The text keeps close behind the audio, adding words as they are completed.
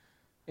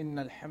إن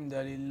الحمد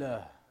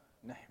لله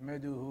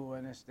نحمده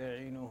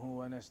ونستعينه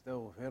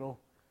ونستغفره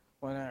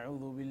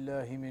ونعوذ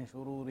بالله من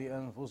شرور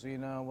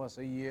أنفسنا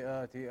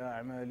وسيئات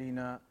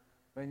أعمالنا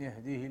من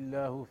يهده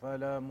الله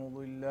فلا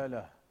مضل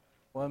له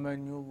ومن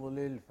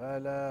يضلل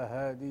فلا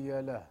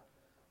هادي له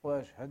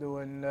وأشهد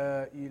أن لا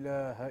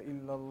إله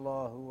إلا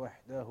الله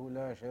وحده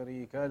لا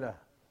شريك له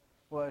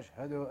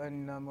وأشهد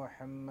أن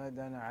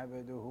محمدا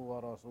عبده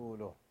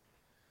ورسوله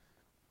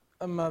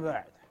أما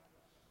بعد.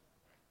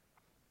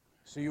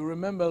 So you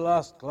remember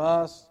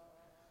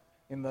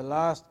in the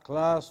last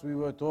class we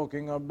were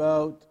talking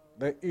about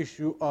the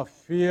issue of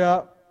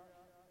fear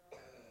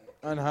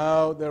and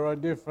how there are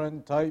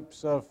different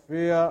types of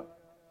fear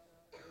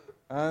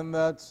and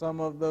that some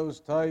of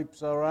those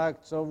types are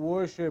acts of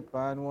worship,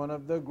 and one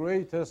of the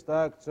greatest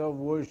acts of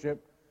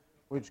worship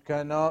which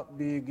cannot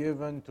be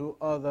given to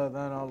other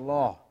than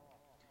Allah.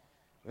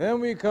 Then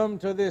we come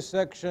to this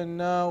section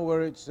now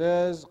where it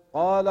says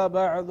قال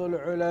بعض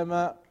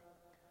العلماء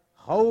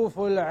خوف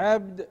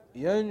العبد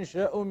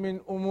ينشأ من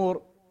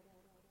أمور,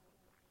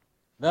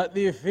 that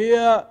the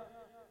fear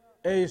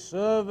a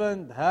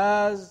servant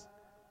has,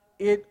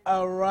 it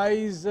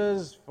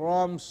arises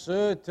from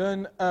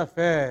certain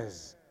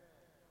affairs.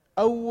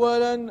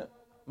 أولا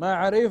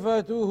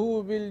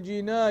معرفته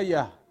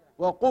بالجناية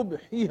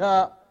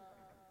وقبحها,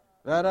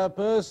 that a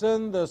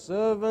person, the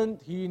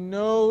servant, he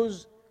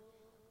knows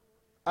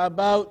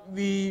about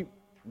the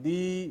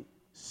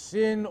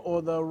sin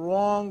or the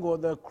wrong or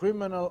the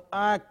criminal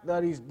act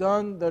that is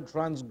done, the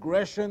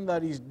transgression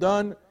that is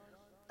done,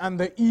 and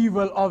the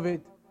evil of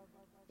it.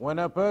 When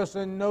a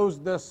person knows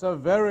the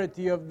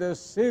severity of the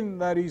sin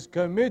that is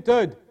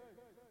committed,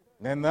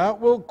 then that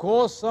will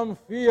cause some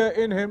fear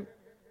in him,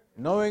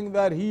 knowing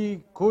that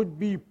he could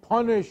be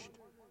punished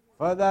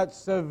for that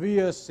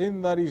severe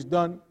sin that is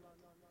done.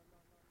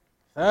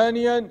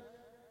 ثانيا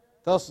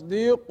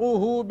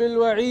تصديقه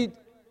بالوعيد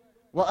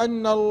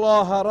وأن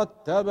الله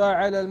رتب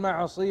على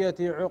المعصية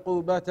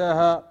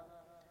عقوبتها,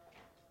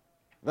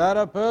 that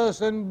a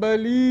person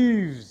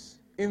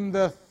believes in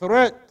the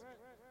threat.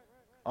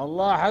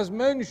 Allah has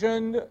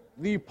mentioned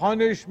the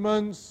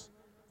punishments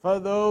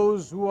for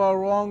those who are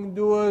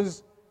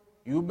wrongdoers.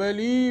 You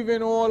believe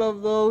in all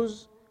of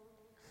those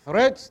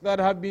threats that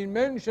have been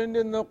mentioned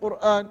in the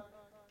Quran,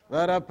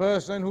 that a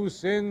person who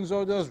sins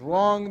or does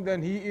wrong,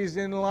 then he is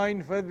in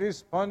line for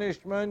this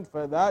punishment,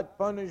 for that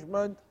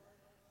punishment.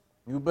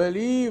 You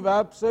believe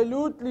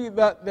absolutely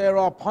that there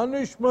are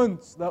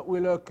punishments that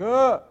will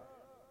occur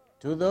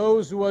to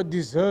those who are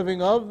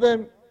deserving of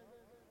them.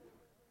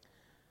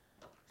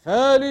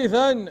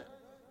 ثالثا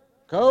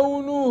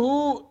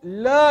كونه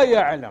لا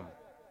يعلم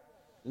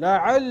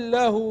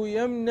لعله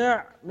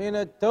يمنع من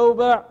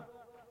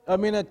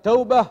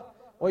التوبة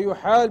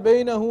ويحال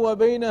بينه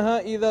وبينها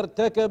إذا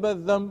ارتكب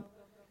الذنب.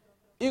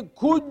 It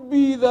could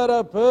be that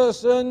a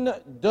person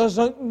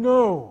doesn't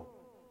know.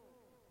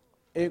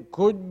 It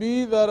could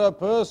be that a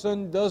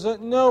person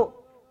doesn't know.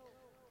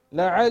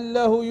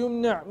 لعله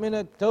يمنع من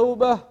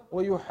التوبة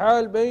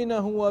ويحال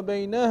بينه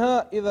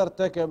وبينها إذا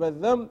ارتكب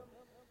الذنب.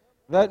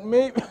 That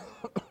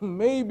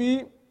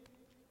maybe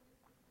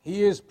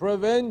he is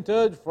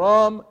prevented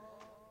from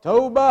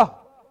tawbah,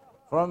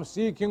 from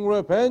seeking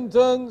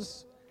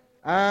repentance,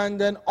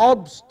 and an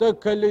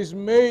obstacle is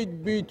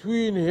made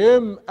between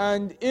him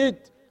and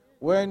it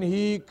when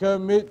he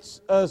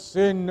commits a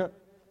sin.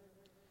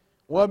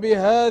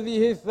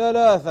 وبهذه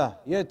الثلاثة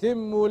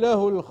يتم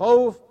له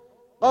الخوف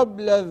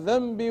قبل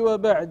الذنب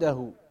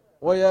وبعده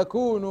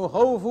ويكون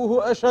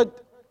خوفه أشد.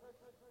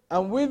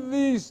 And with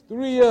these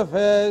three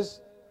affairs,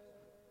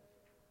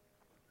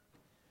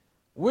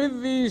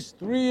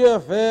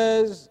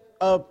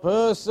 a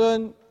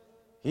person,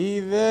 he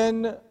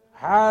then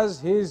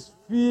has his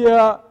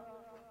fear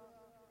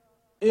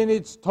in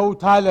its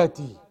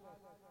totality.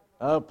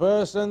 A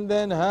person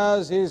then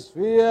has his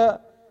fear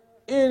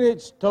in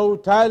its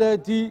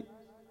totality.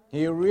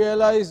 He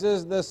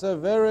realizes the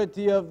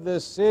severity of the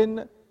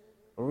sin,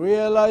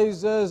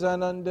 realizes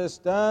and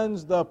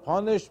understands the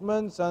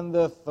punishments and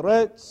the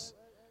threats,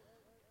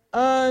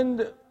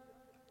 and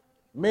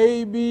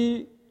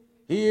maybe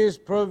he is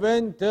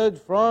prevented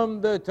from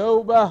the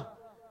tawbah,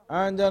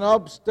 and an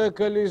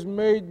obstacle is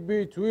made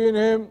between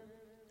him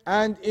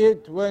and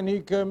it when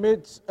he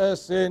commits a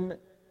sin.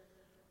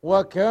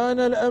 وكان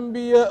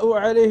الأنبياء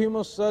عليهم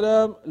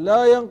السلام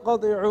لا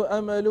ينقطع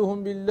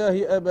أملهم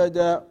بالله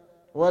أبدا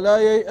ولا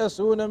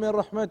ييأسون من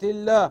رحمة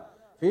الله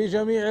في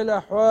جميع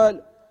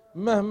الأحوال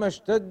مهما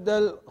اشتد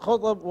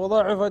الخطب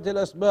وضعفت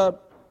الأسباب.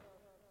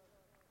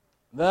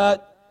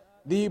 That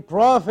the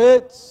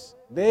prophets,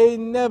 they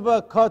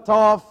never cut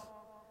off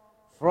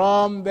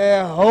from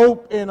their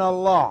hope in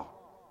Allah.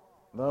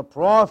 The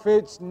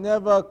prophets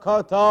never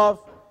cut off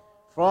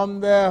from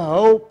their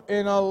hope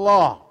in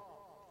Allah,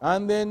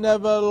 and they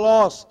never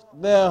lost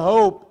their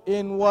hope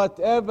in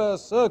whatever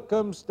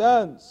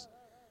circumstance,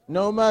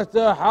 no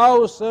matter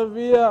how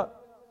severe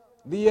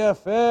the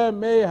affair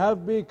may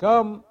have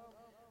become,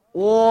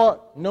 or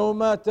no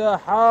matter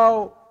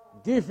how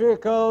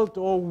difficult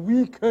or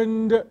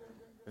weakened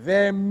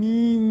their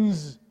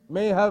means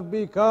may have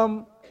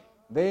become,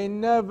 they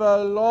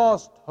never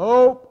lost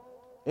hope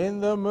in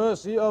the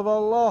mercy of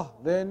Allah.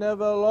 They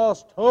never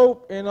lost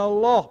hope in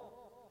Allah.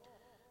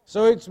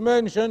 So it's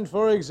mentioned,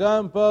 for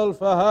example,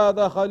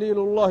 فهذا خليل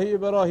الله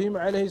إبراهيم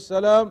عليه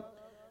السلام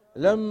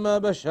لما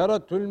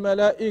بشرته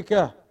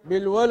الملائكة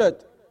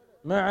بالولد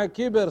مع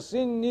كبر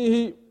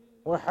سنه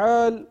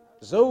وحال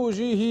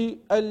زوجه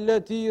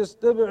التي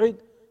يستبعد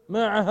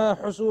معها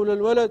حصول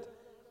الولد.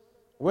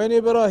 When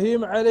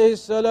Ibrahim alayhi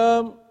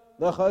salam,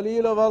 the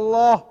Khalil of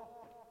Allah,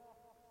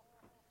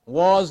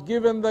 was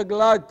given the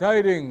glad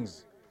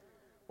tidings,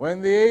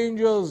 when the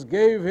angels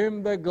gave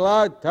him the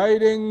glad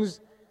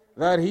tidings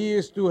that he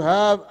is to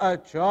have a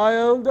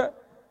child,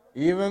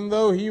 even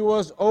though he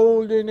was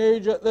old in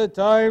age at the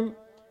time,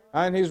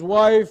 and his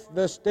wife,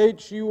 the state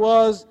she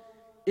was,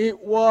 it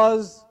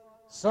was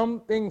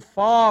something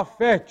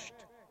far-fetched.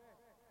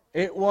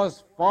 It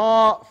was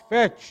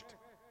far-fetched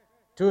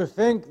to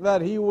think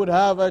that he would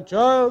have a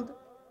child.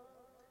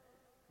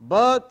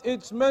 But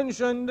it's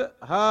mentioned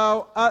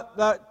how at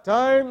that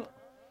time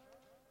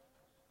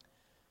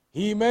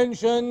he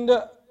mentioned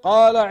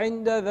قال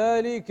عند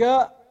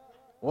ذلك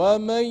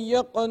ومن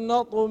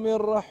يقنط من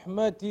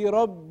رحمة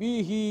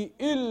ربه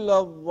إلا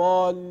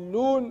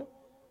الضالون.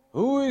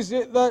 Who is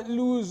it that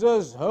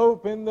loses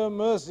hope in the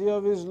mercy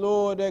of his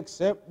Lord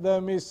except the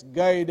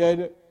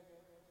misguided?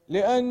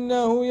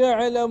 لأنه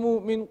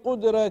يعلم من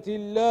قدرة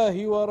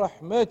الله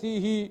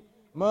ورحمته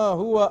ما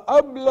هو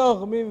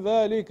أبلغ من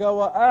ذلك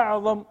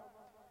وأعظم.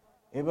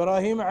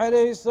 Ibrahim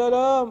alayhi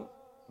salam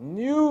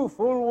knew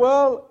full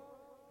well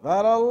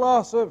that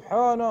Allah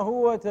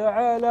subhanahu wa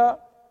ta'ala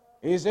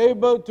is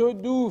able to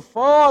do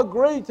far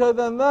greater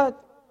than that.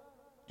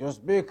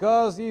 Just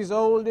because he's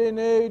old in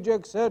age,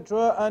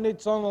 etc., and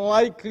it's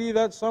unlikely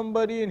that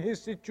somebody in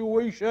his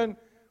situation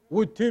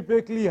would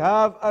typically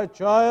have a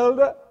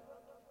child,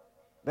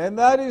 then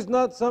that is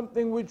not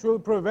something which will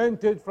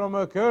prevent it from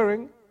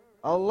occurring.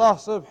 Allah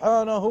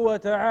subhanahu wa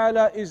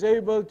ta'ala is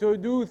able to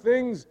do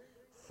things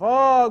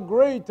far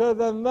greater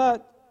than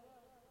that.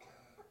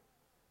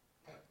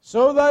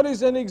 So that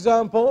is an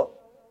example.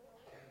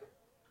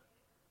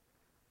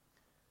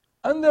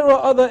 And there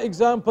are other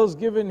examples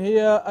given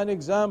here. An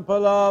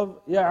example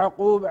of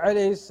Ya'qub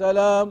alayhi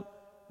salam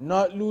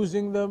not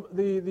losing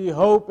the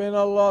hope in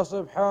Allah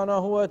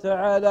subhanahu wa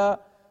ta'ala.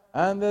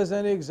 And there's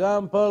an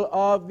example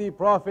of the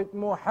Prophet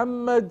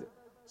Muhammad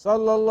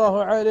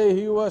sallallahu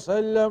alayhi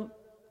wasallam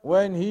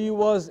when he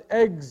was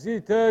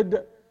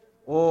exited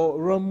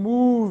or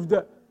removed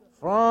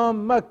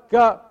from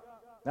Mecca.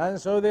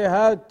 And so they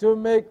had to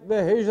make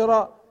the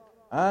hijrah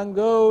and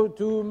go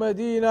to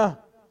Medina.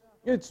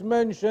 It's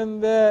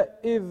mentioned there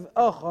إذ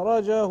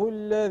أخرجه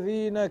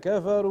الذين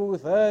كفروا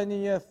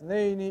ثاني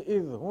اثنين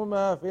إذ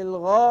هما في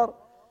الغار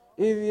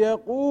إذ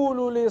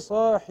يقول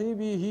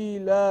لصاحبه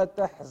لا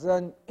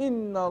تحزن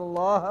إن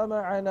الله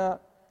معنا.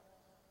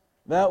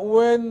 That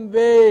when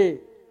they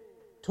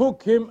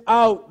took him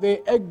out, they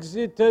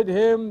exited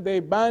him,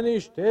 they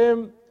banished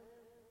him,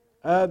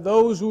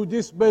 those who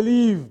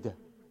disbelieved,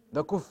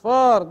 the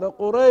kuffar, the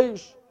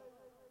Quraysh,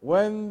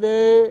 when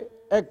they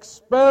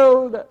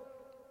expelled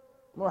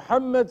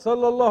Muhammad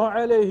sallallahu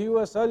alayhi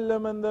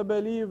wasallam and the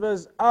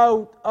believers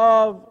out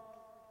of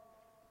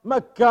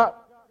Mecca.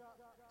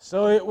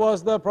 So it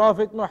was the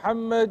Prophet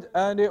Muhammad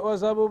and it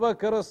was Abu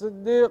Bakr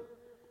as-Siddiq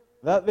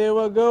that they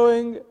were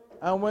going,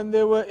 and when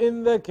they were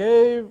in the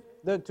cave,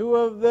 the two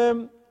of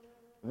them,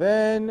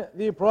 then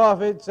the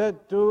Prophet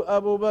said to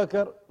Abu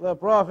Bakr, the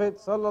Prophet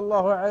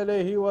sallallahu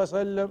alayhi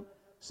wasallam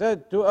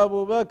said to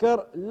Abu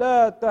Bakr,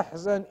 لا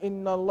تحزن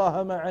إن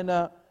الله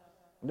معنا.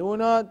 Do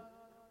not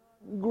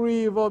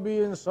grieve or be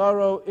in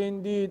sorrow,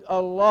 indeed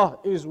Allah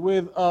is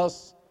with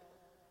us.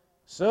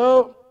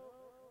 So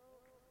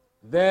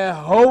their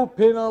hope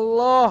in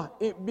Allah,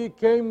 it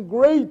became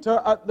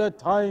greater at the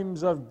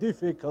times of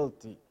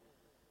difficulty.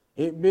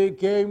 It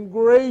became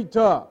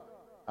greater,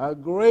 a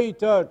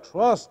greater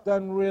trust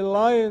and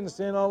reliance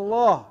in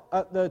Allah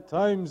at the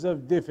times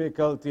of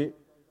difficulty.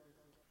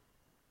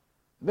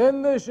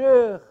 Then the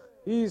Shaykh,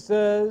 he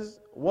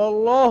says,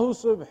 Wallahu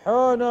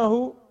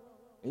subhanahu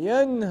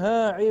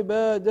ينهى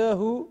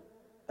عباده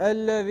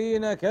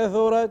الذين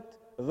كثرت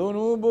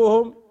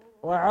ذنوبهم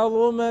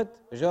وعظمت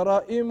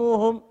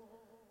جرائمهم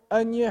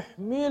أن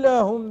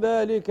يحملهم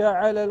ذلك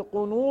على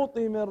القنوط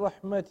من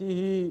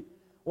رحمته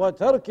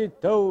وترك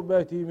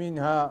التوبة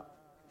منها.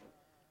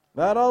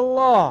 That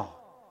Allah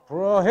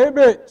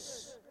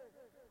prohibits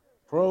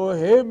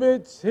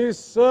His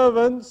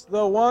servants,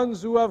 the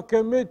ones who have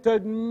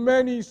committed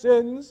many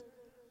sins,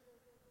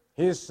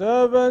 His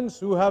servants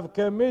who have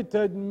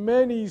committed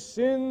many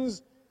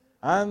sins,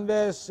 and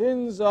their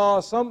sins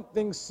are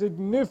something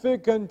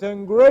significant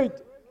and great,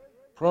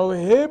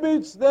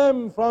 prohibits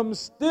them from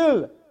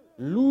still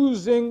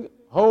losing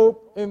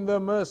hope in the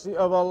mercy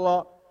of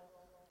Allah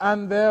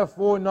and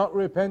therefore not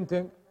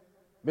repenting.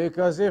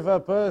 Because if a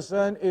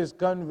person is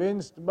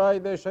convinced by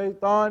the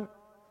shaitan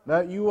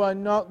that you are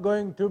not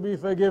going to be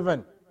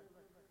forgiven,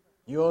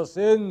 your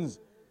sins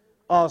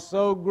are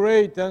so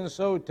great and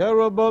so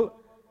terrible,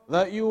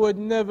 that you would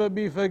never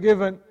be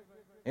forgiven.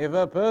 If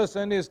a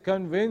person is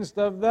convinced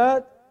of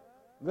that,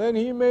 then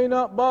he may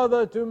not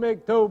bother to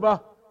make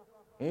tawbah.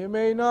 He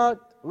may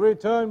not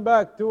return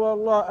back to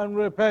Allah and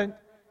repent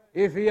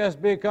if he has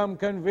become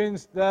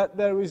convinced that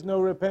there is no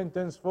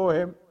repentance for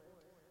him.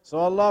 So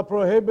Allah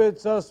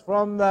prohibits us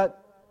from that,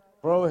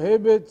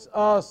 prohibits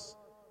us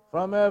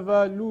from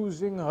ever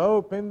losing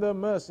hope in the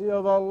mercy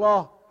of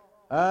Allah,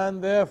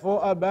 and therefore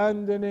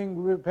abandoning,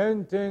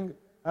 repenting,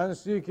 and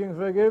seeking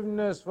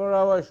forgiveness for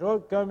our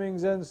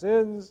shortcomings and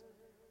sins.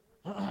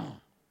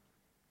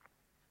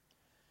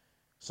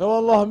 So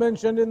Allah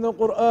mentioned in the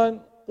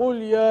Quran,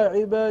 قُلْ يَا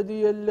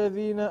عِبَادِيَ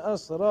الَّذِينَ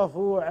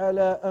أَسْرَفُوا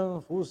عَلَىٰ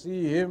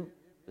أَنفُسِهِمْ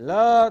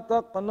لَا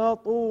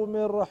تَقْنَطُوا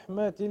مِنْ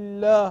رَحْمَةِ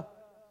اللَّهِ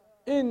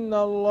إِنَّ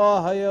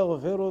اللَّهَ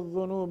يَغْفِرُ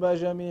الذُّنُوبَ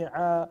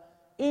جَمِيعًا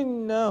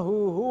إِنَّهُ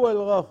هُوَ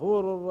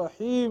الْغَفُورُ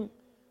الرَّحِيمُ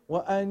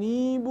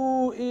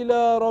وَأَنِيبُوا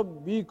إِلَىٰ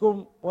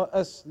رَبِّكُمْ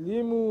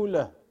وَأَسْلِمُوا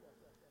لَهُ.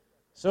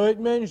 So it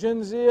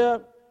mentions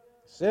here,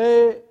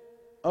 say,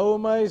 O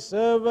my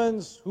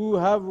servants who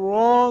have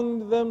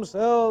wronged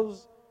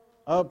themselves,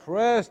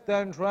 oppressed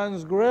and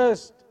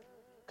transgressed,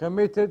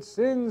 committed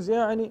sins,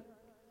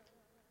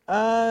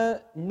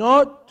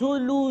 not to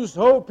lose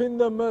hope in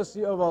the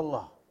mercy of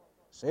Allah.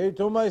 Say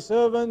to my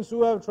servants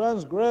who have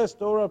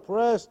transgressed or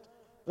oppressed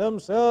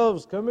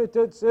themselves,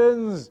 committed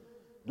sins,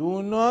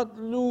 do not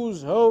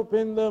lose hope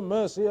in the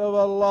mercy of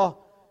Allah.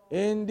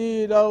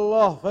 Indeed,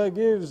 Allah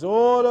forgives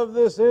all of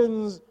the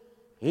sins.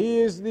 He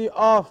is the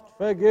oft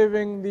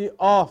forgiving, the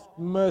oft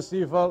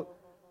merciful.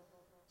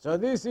 So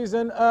this is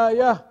an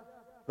ayah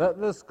that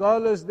the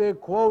scholars they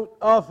quote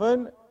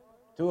often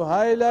to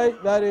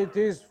highlight that it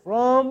is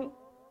from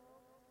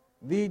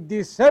the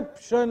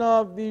deception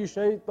of the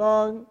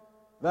shaitan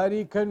that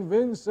he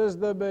convinces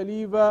the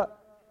believer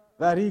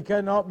that he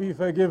cannot be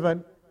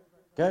forgiven,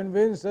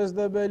 convinces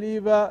the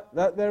believer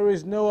that there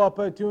is no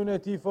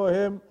opportunity for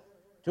him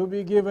to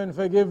be given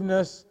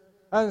forgiveness,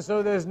 and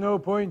so there's no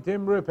point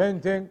in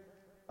repenting.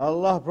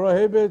 Allah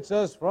prohibits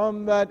us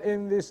from that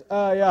in this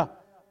ayah.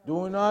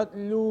 Do not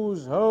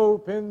lose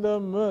hope in the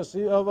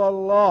mercy of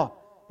Allah.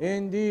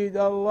 Indeed,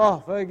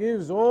 Allah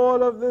forgives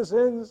all of the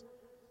sins,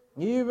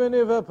 even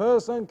if a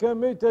person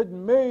committed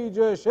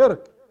major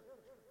shirk,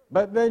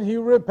 but then he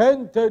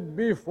repented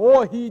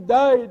before he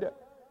died,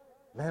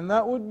 then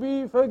that would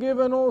be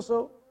forgiven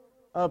also.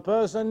 A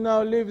person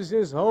now lives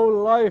his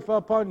whole life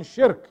upon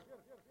shirk,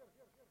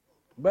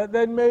 but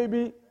then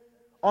maybe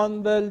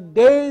on the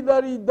day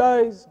that he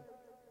dies,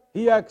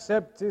 he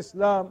accepts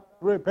Islam,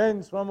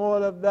 repents from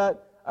all of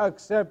that,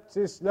 accepts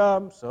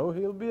Islam, so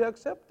he'll be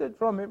accepted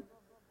from him.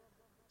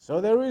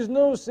 So there is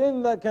no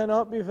sin that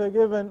cannot be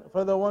forgiven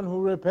for the one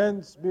who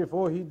repents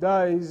before he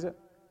dies.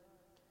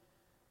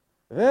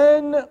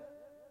 Then,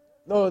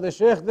 the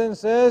Shaykh then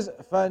says,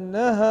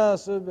 فَنَّهَا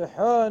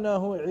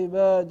سُبْحَانَهُ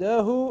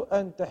عِبَادَهُ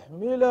أَن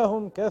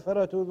تَحْمِلَهُمْ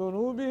كَثْرَةُ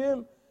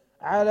ذُنُوبِهِمْ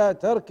عَلَى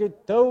تَرْكِ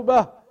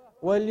التَّوْبَةِ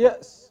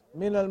وَالْيَأْسِ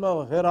مِنَ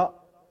الْمَغْفِرَةِ.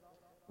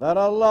 That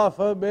Allah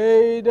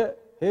forbade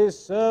His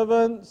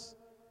servants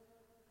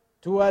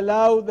to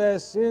allow their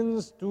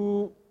sins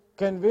to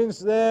convince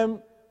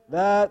them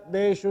that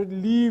they should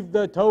leave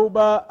the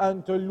tawbah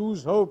and to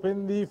lose hope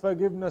in the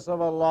forgiveness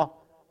of Allah.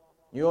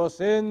 Your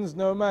sins,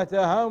 no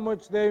matter how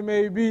much they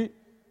may be,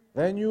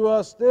 then you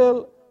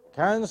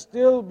can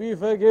still be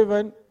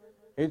forgiven.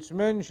 It's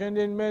mentioned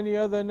in many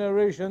other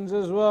narrations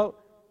as well.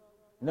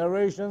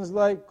 Narrations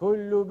like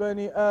كُلُّ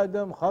بَنِي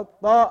آدَمْ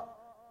خَطَّاء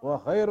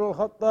وَخَيْرُ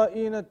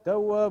الْخَطَّائِينَ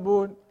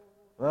التَّوَّابُونَ.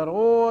 That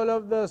all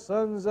of the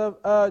sons of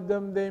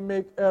Adam, they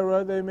make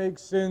error, they make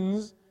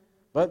sins,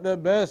 but the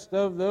best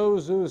of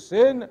those who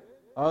sin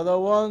are the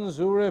ones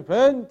who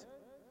repent.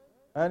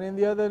 And in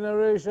the other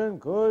narration,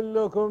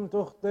 كُلُّكُمْ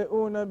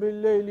تُخْطِئُونَ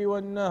بِاللَّيْلِ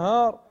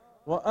وَالنَّهَارِ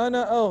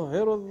وَأَنَا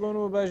أَغْفِرُ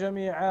الذُّنُوبَ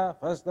جَمِيعًا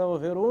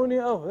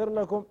فَاسْتَغْفِرُونِي أَغْفِرْ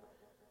لَكُمْ.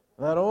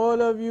 That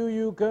all of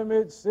you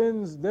commit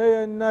sins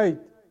day and night,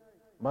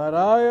 but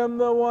I am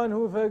the one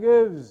who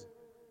forgives.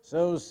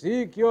 So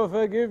seek your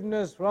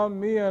forgiveness from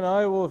me and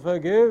I will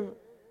forgive.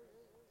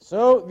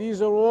 So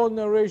these are all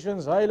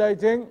narrations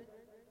highlighting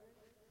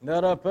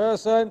that a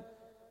person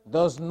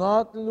does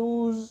not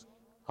lose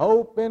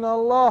hope in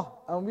Allah.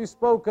 And we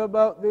spoke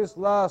about this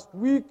last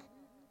week.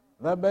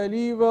 The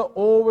believer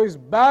always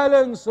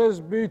balances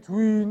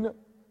between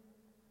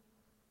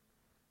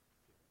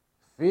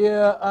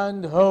fear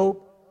and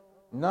hope,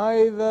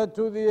 neither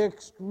to the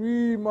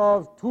extreme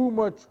of too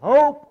much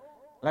hope,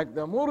 like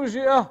the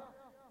Murji'ah,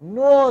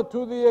 nor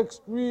to the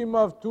extreme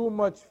of too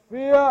much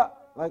fear,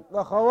 like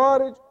the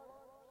Khawarij,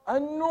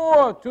 and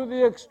nor to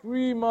the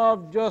extreme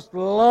of just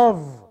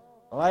love,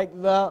 like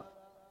the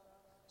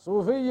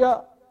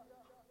Sufiya.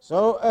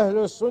 So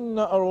Ahlul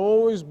Sunnah are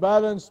always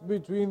balanced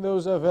between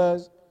those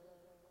affairs.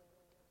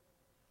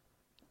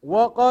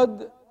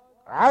 وقد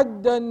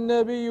عد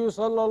النبي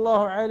صلى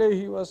الله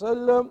عليه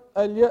وسلم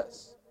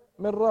اليأس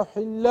من روح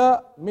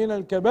الله من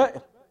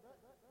الكبائر.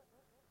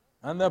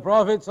 And the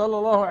Prophet صلى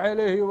الله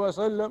عليه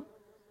وسلم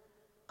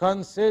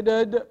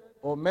considered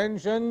or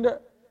mentioned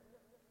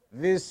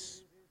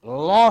this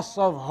loss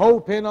of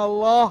hope in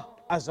Allah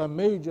as a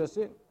major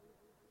sin,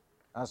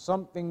 as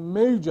something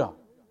major.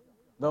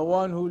 The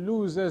one who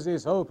loses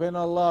his hope in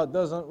Allah,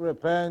 doesn't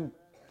repent,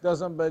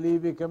 doesn't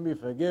believe he can be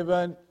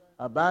forgiven,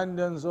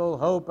 abandons all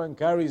hope and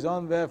carries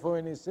on therefore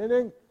in his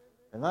sinning,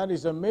 and that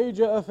is a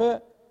major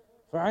affair.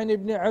 فعن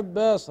ابن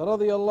عباس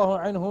رضي الله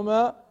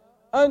عنهما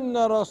أن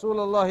رسول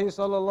الله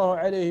صلى الله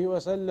عليه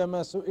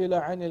وسلم سئل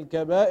عن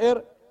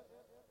الكبائر,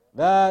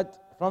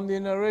 that from the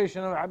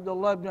narration of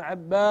Abdullah ibn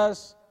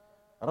Abbas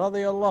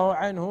رضي الله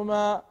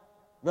عنهما,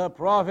 the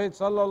Prophet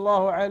صلى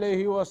الله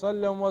عليه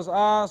وسلم was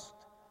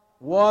asked,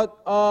 what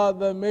are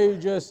the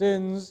major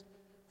sins?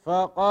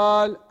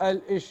 فقال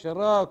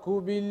الإشراك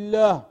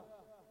بالله,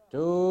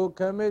 to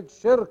commit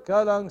shirk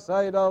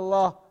alongside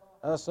Allah,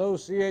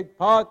 associate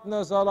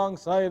partners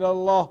alongside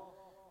Allah,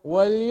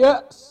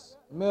 واليأس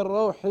من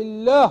روح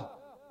الله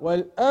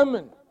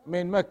والأمن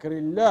من مكر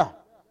الله,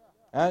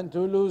 and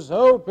to lose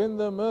hope in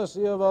the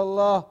mercy of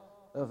Allah,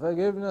 the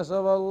forgiveness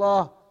of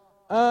Allah,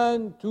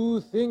 and to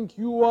think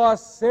you are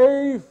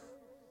safe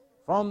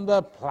from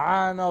the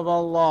plan of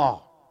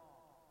Allah.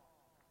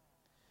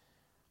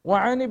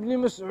 وعن ابن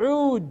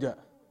مسعود,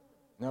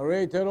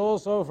 narrated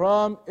also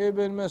from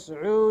Ibn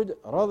Mas'ud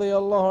رضي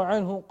الله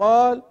عنه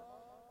قال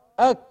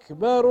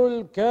أكبر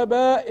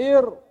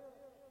الكبائر,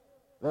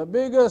 the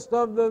biggest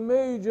of the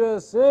major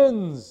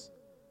sins,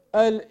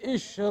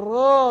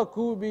 الإشراك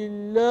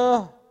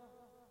بالله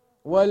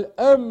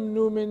والأمن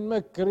من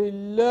مكر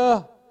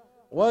الله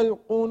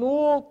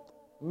والقنوط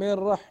من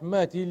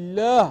رحمة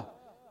الله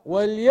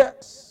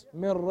واليأس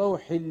من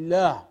روح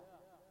الله.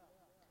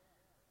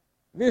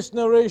 This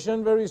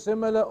narration very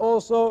similar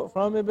also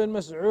from Ibn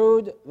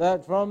Mas'ud,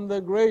 that from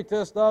the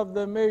greatest of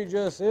the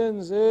major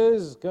sins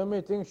is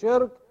committing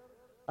shirk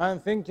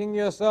and thinking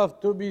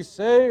yourself to be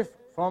safe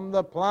from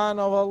the plan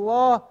of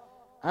Allah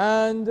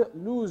and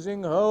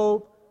losing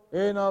hope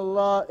in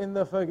Allah, in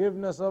the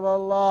forgiveness of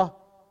Allah,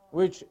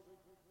 which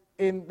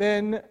it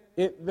then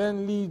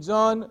leads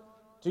on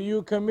to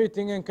you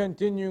committing and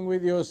continuing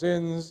with your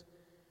sins.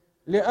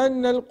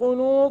 لأن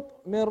القنوط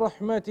من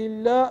رحمة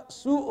الله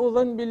سوء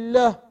ظن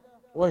بالله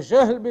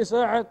وجهل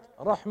بساعة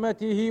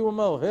رحمته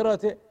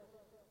ومغفرته.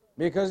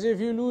 Because if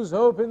you lose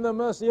hope in the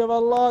mercy of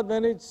Allah,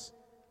 then it's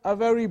a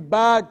very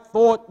bad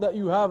thought that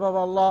you have of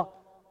Allah,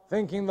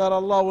 thinking that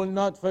Allah will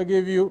not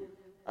forgive you.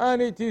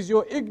 And it is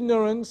your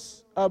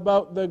ignorance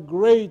about the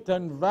great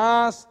and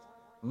vast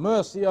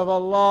mercy of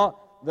Allah,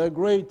 the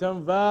great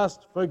and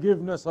vast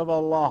forgiveness of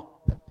Allah.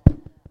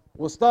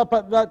 We'll stop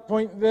at that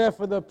point there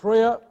for the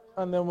prayer,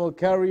 and then we'll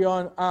carry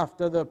on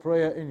after the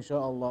prayer,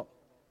 inshaAllah.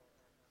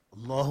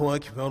 الله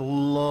أكبر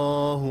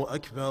الله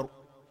أكبر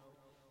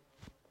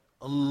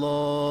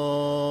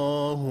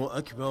الله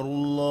أكبر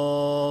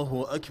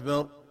الله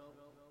أكبر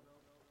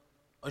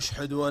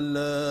أشهد أن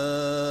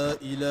لا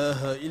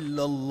إله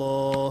إلا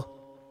الله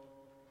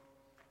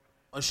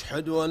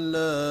أشهد أن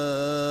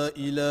لا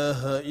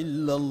إله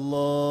إلا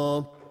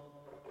الله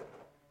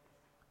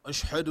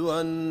أشهد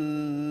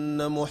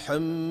أن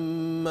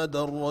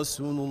محمدا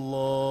رسول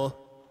الله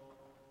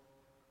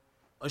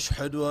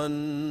أشهد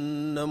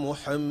أن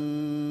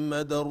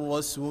محمدا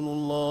رسول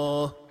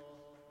الله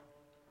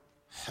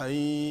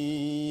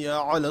حي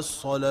على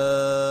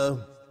الصلاة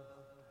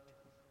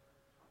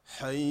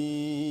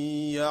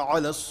حي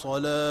على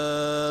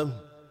الصلاة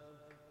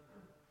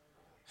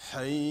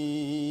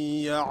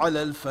حي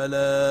على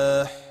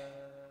الفلاح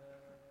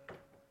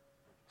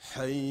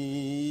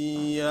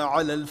حي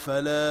على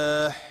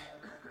الفلاح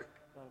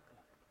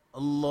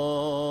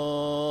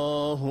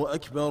الله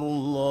أكبر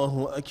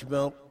الله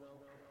أكبر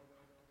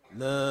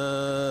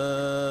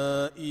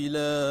لا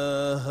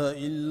إله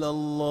إلا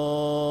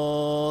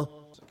الله.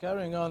 So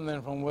carrying on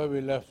then from where we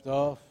left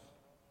off,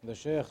 the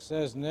Shaykh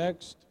says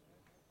next,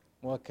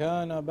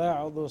 وكان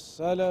بعض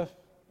السلف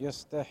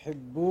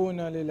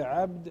يستحبون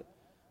للعبد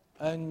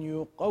أن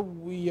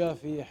يقوي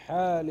في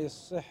حال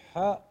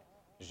الصحة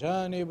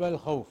جانب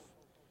الخوف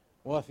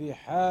وفي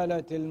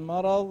حالة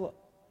المرض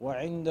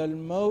وعند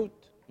الموت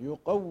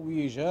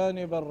يقوي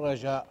جانب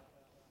الرجاء.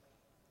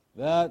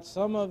 That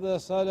some of the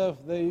Salaf,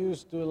 they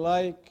used to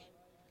like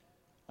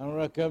and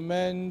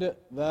recommend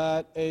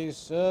that a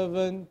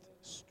servant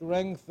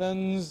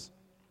strengthens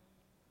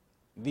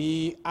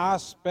the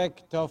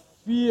aspect of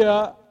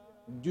fear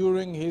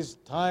during his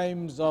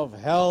times of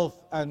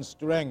health and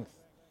strength,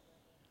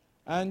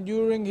 and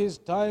during his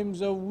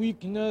times of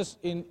weakness,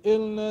 in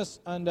illness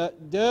and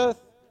at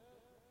death,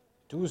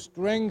 to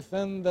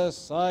strengthen the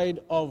side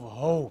of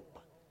hope.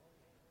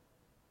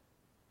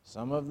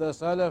 Some of the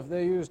Salaf,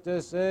 they used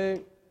to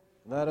say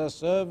that a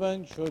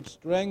servant should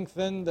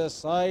strengthen the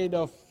side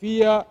of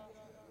fear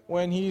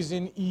when he's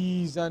in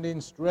ease and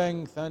in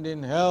strength and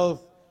in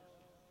health,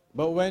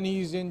 but when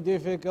he's in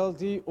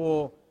difficulty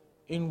or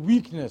in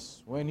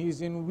weakness, when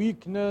he's in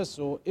weakness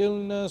or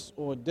illness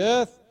or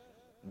death,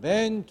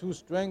 then to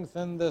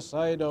strengthen the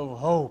side of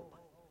hope.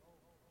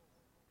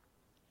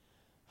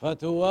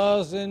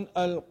 فتوازن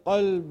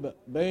القلب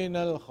بين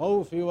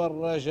الخوف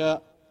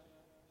والرجاء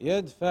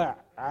يدفع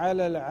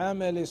على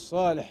العمل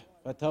الصالح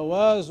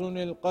فتوازن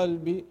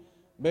القلب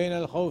بين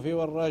الخوف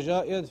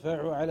والرجاء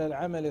يدفع على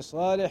العمل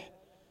الصالح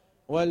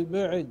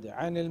والبعد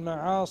عن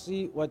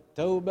المعاصي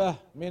والتوبة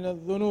من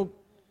الذنوب.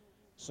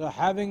 So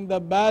having the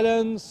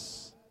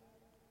balance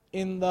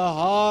in the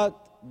heart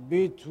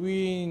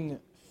between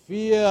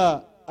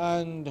fear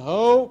and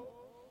hope,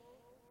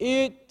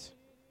 it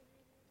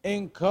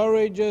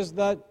encourages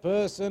that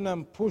person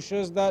and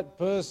pushes that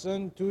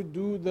person to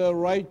do the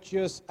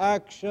righteous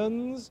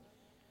actions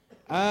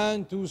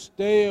and to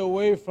stay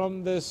away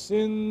from the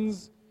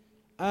sins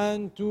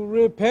and to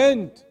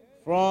repent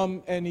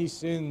from any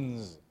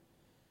sins.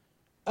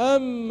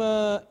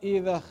 أما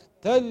إذا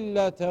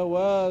اختل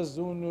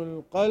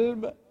توازن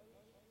القلب,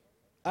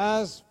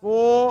 as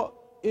for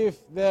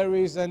if there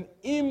is an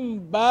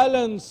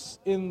imbalance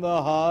in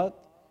the heart,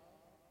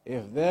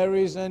 if there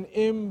is an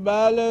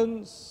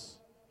imbalance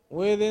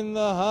within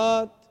the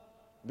heart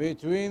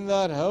between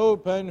that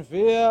hope and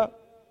fear,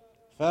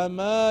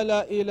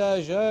 فَمَالَ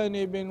إِلَى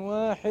جَانِبٍ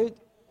وَاحِدٍ,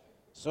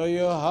 so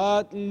your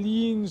heart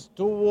leans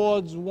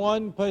towards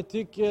one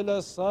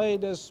particular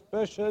side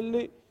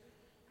especially,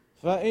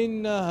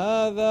 فإن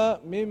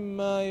هذا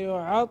مما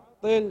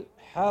يعطل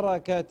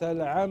حركة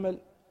العمل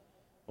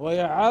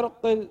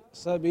ويعرقل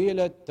سبيل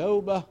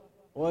التوبة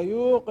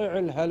ويوقع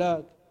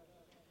الهلاك.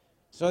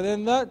 So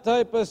then that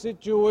type of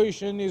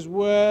situation is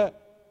where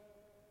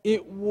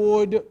it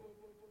would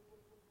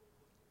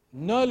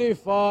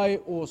nullify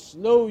or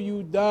slow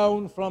you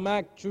down from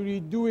actually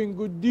doing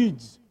good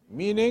deeds.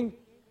 Meaning,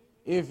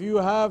 if you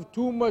have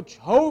too much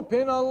hope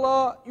in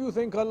Allah, you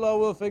think Allah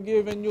will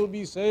forgive and you'll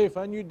be safe,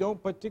 and you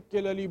don't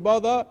particularly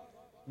bother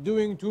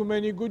doing too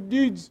many good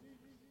deeds.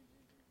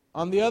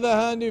 On the other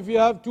hand, if you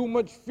have too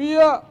much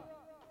fear,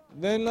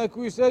 then like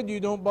we said, you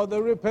don't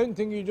bother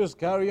repenting, you just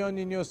carry on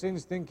in your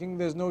sins thinking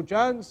there's no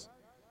chance.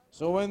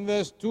 So when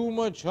there's too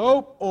much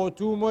hope or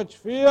too much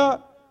fear,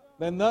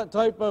 then that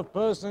type of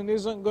person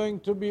isn't going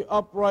to be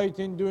upright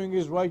in doing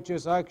his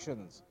righteous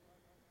actions.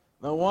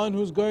 The one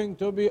who's going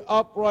to be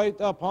upright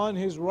upon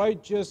his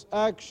righteous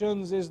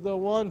actions is the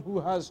one who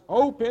has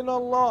hope in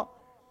Allah,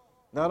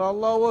 that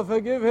Allah will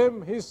forgive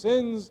him his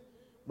sins,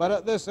 but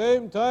at the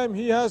same time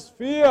he has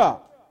fear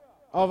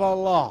of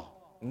Allah,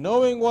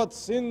 knowing what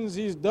sins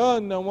he's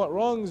done and what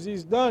wrongs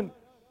he's done,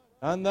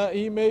 and that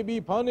he may be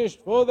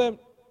punished for them.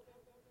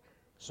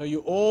 So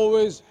you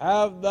always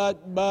have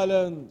that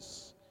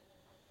balance.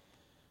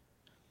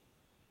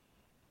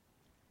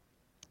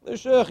 The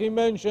Shaykh he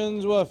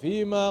mentions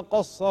وفيما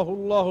قصه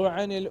الله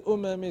عن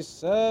الأمم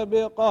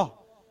السابقة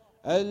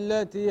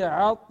التي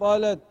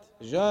عطلت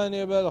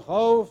جانب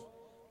الخوف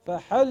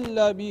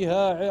فحل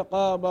بها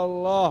عقاب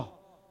الله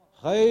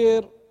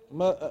خير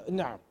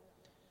نعم.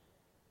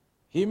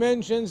 He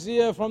mentions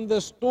here from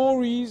the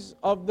stories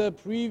of the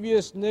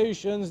previous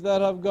nations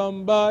that have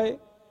gone by,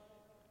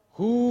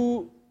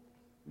 who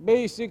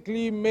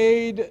basically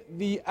made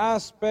the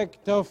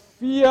aspect of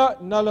fear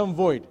null and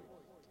void.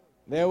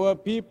 There were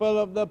people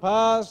of the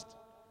past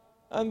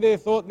and they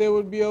thought they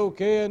would be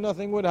okay and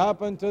nothing would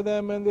happen to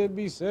them and they'd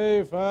be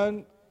safe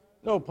and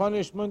no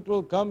punishment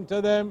will come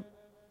to them.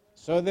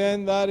 So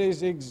then that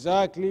is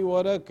exactly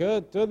what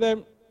occurred to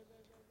them,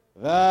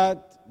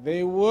 that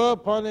they were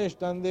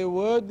punished and they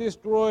were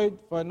destroyed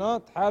for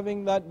not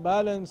having that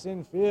balance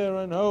in fear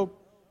and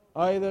hope,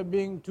 either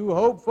being too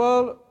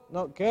hopeful,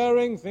 not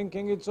caring,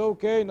 thinking it's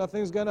okay,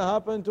 nothing's going to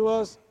happen to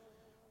us,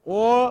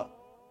 or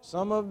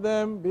some of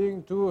them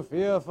being too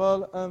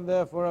fearful and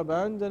therefore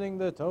abandoning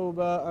the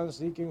tawbah and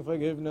seeking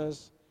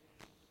forgiveness.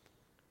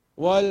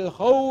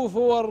 وَالْخَوْفُ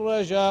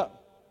وَالرَّجَاءُ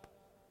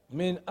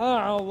مِنْ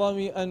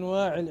أَعْظَمِ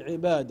أَنْوَاعِ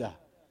الْعِبَادَةِ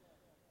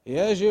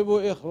يجب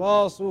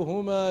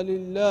إخلاصهما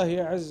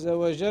لله عز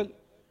وجل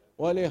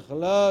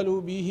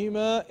والإخلال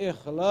بهما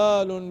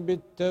إخلال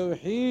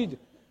بالتوحيد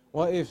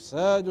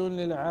وإفساد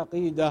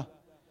للعقيدة.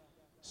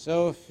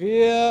 So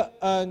fear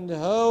and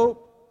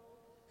hope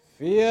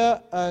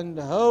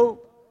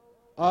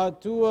are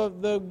two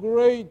of the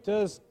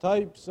greatest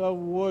types of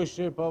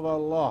worship of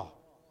Allah.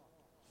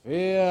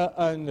 Fear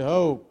and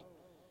hope.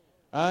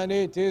 And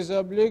it is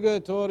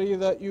obligatory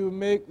that you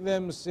make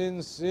them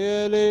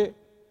sincerely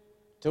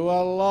to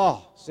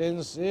Allah,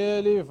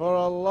 sincerely for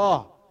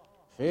Allah,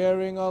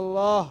 fearing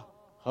Allah,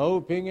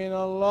 hoping in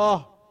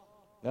Allah,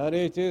 that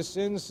it is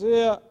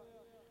sincere.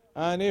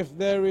 And if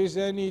there is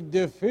any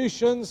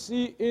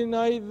deficiency in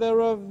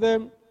either of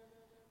them,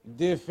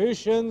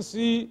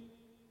 deficiency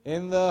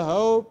in the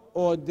hope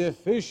or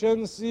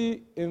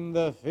deficiency in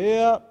the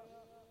fear,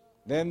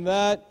 then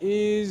that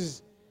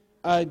is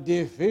a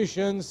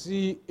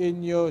deficiency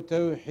in your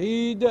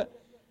tawheed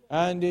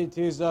and it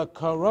is a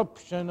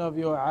corruption of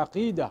your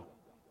aqidah.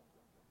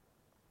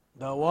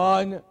 The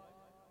one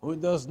who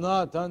does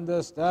not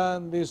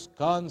understand this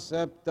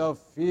concept of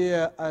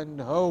fear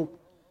and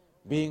hope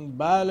being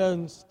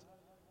balanced,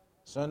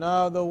 so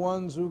now the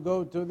ones who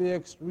go to the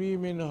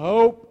extreme in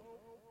hope,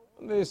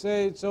 they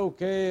say it's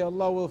okay,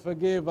 Allah will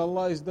forgive,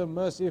 Allah is the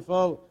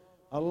merciful,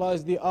 Allah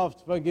is the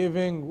oft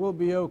forgiving, we'll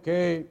be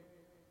okay.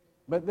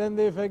 But then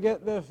they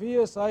forget the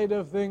fear side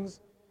of things.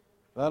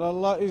 that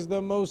Allah is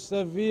the most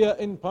severe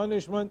in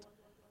punishment,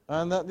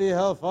 and that the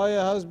hellfire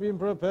has been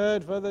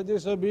prepared for the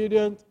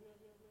disobedient.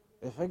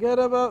 They forget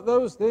about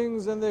those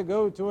things and they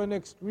go to an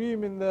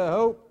extreme in their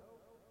hope,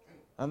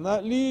 and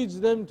that leads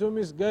them to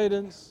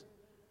misguidance.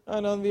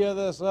 And on the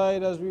other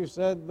side, as we've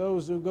said,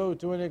 those who go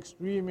to an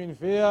extreme in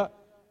fear,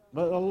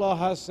 but Allah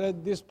has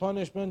said this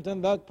punishment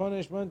and that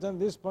punishment and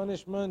this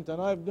punishment,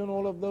 and I've done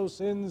all of those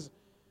sins,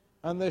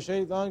 and the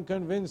shaitan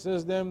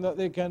convinces them that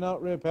they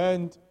cannot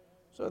repent,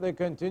 so they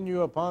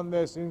continue upon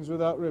their sins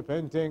without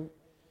repenting.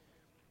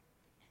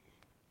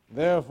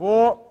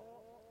 Therefore,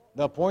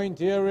 the point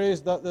here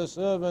is that the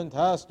servant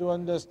has to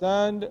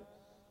understand,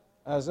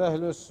 as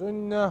Ahlul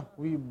Sunnah,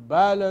 we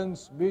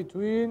balance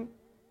between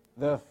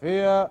the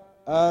fear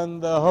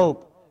and the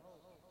hope.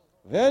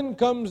 Then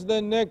comes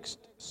the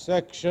next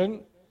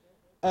section,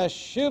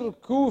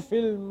 Ash-shirku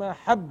fil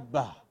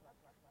mahabba.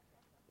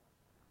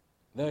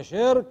 The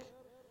shirk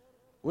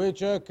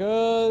which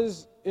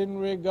occurs in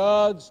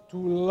regards to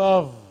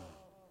love.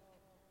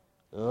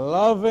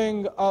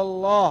 Loving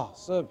Allah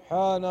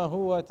subhanahu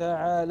wa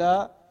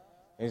ta'ala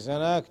is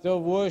an act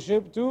of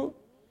worship too.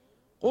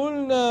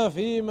 قلنا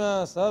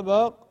فيما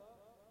سبق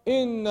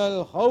إن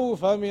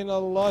الخوف من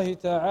الله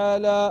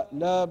تعالى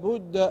لا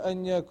بد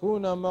أن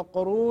يكون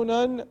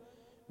مقرونا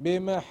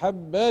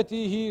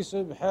بمحبته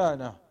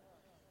سبحانه.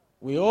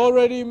 We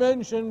already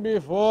mentioned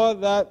before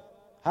that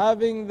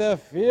having the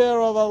fear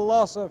of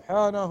Allah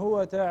subhanahu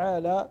wa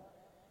ta'ala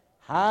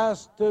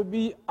has to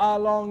be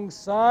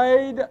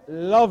alongside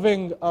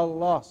loving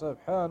Allah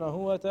subhanahu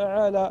wa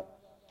ta'ala.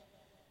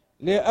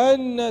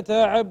 لأن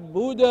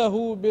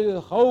تعبده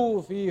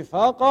بالخوف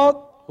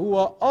فقط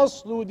هو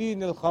أصل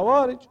دين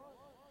الخوارج،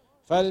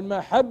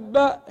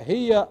 فالمحبة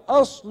هي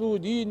أصل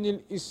دين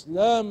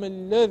الإسلام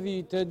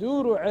الذي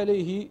تدور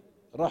عليه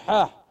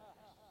رحاه.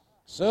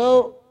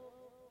 So,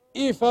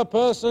 if a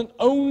person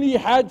only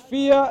had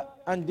fear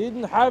and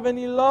didn't have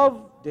any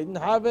love, didn't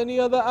have any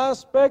other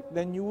aspect,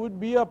 then you would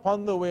be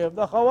upon the way of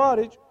the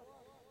Khawarij.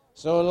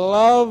 So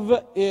love,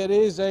 it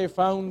is a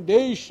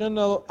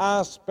foundational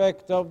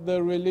aspect of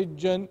the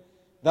religion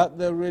that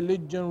the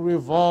religion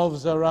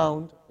revolves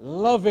around.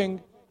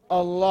 Loving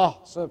Allah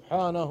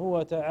subhanahu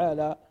wa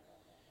ta'ala.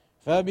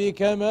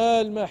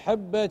 فبكمال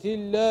محبة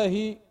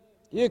الله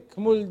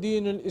يكمل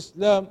دين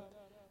الإسلام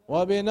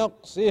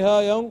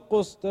وبنقصها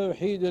ينقص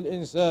توحيد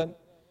الإنسان.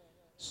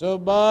 So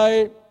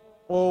by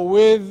or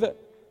with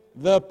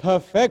the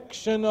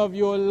perfection of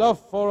your love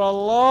for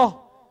Allah,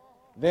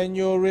 then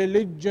your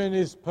religion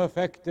is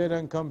perfected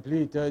and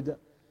completed.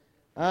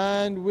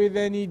 And with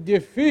any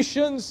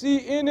deficiency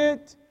in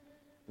it,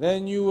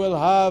 then you will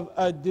have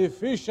a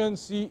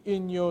deficiency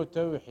in your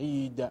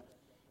tawheed,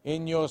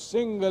 in your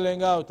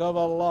singling out of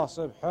Allah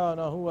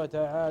subhanahu wa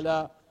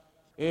ta'ala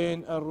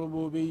in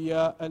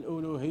al-rububiyyah,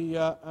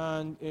 al-uluhiyyah,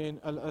 and in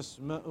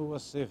al-asma'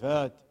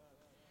 wal-sifat.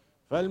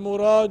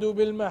 فالمراد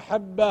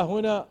بالمحبة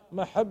هنا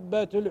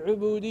محبة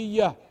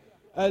العبودية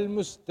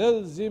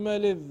المستلزمة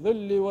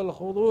للذل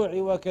والخضوع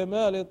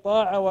وكمال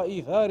الطاعة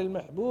وإيثار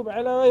المحبوب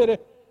على غيره.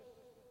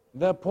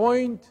 The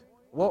point,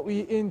 what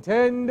we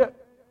intend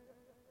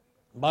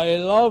by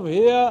love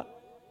here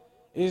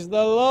is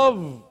the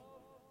love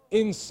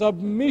in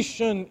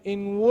submission,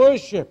 in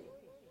worship,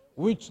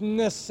 which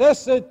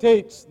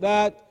necessitates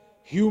that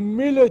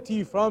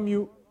humility from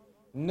you,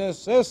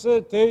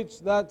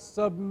 necessitates that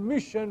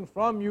submission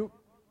from you,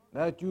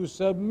 that you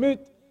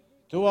submit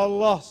to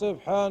Allah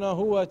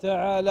subhanahu wa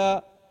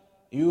ta'ala.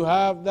 You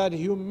have that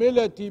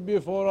humility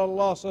before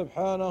Allah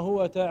subhanahu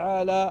wa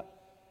ta'ala,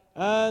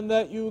 and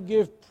that you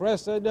give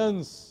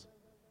precedence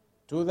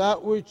to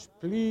that which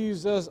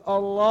pleases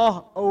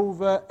Allah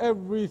over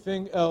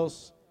everything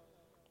else.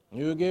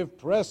 You give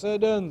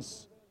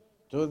precedence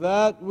to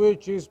that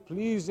which is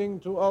pleasing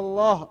to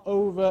Allah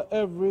over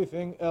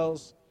everything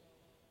else.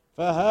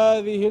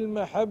 فهذه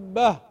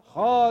المحبة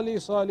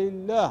خالصة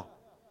لله.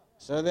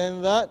 So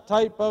then that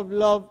type of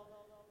love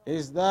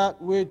is that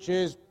which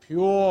is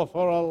pure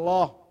for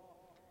Allah.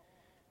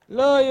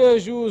 لا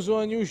يجوز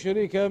أن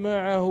يشرك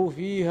معه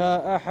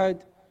فيها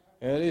أحد.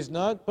 It is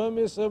not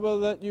permissible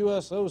that you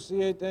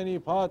associate any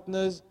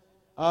partners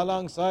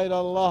alongside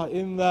Allah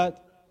in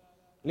that.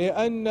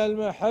 لأن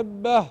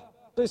المحبة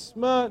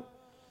قسمان.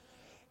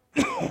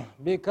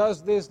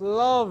 Because this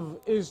love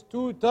is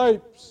two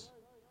types.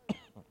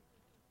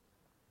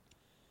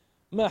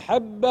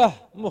 محبة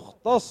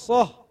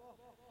مختصة,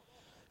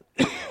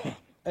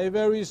 a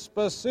very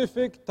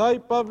specific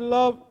type of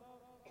love,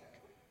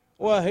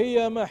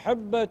 وهي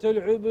محبة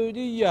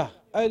العبودية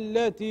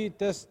التي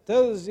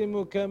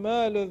تستلزم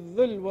كمال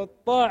الذل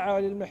والطاعة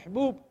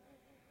للمحبوب.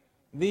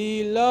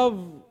 The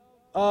love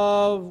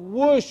of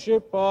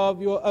worship,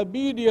 of your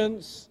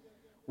obedience,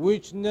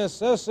 which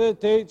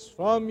necessitates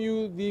from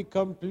you the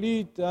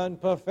complete and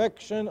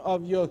perfection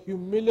of your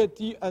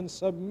humility and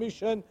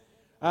submission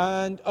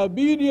and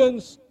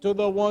obedience to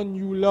the one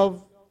you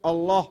love,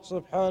 Allah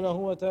subhanahu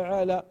wa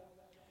ta'ala.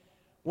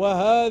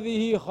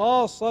 وَهَذِهِ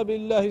خَاصَّةٌ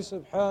بِاللَّهِ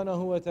سُبْحَانَهُ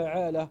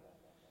وَتَعَالَى.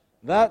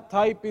 That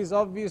type is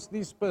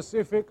obviously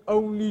specific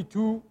only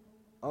to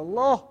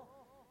Allah.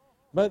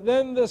 But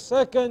then the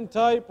second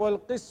type,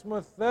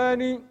 والقسم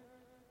الثاني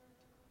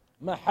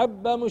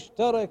محبة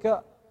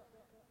مشتركة,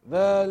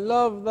 the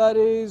love that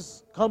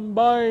is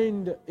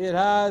combined, it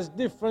has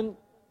different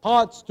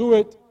parts to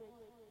it.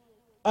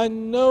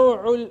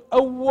 النوع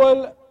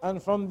الأول,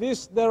 and from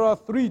this there are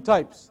three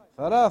types,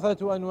 ثلاثة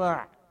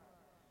أنواع.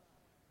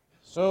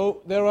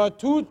 So there are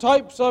two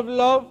types of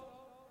love.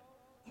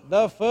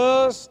 The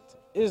first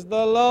is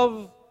the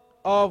love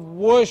of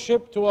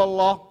worship to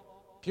Allah,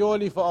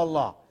 purely for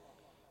Allah.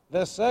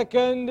 The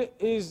second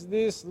is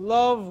this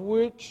love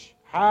which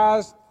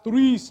has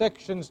three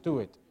sections to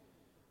it.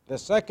 The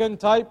second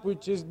type,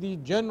 which is the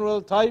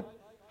general type,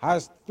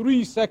 has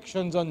three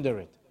sections under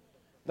it.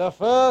 The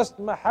first,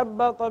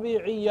 محبة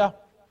طبيعية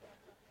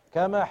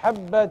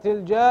كمحبة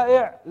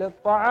الجائع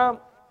للطعام.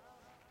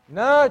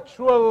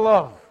 Natural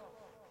love.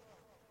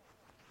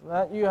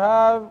 That you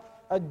have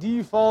a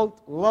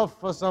default love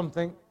for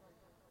something.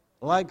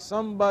 Like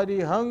somebody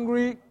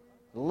hungry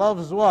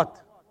loves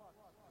what?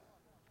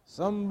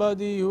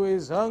 Somebody who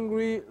is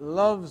hungry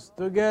loves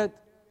to get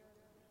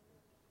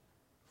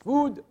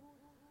food.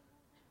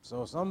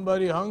 So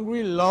somebody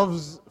hungry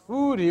loves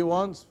food, he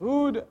wants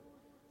food.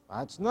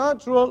 That's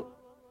natural.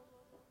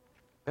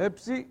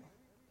 Pepsi,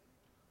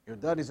 your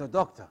dad is a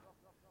doctor.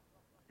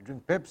 You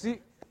drink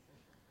Pepsi.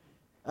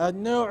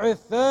 النوع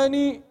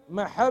الثاني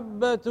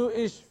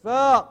محبة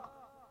إشفاق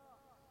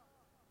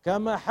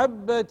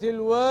كمحبة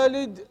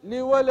الوالد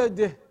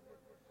لولده.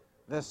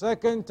 The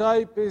second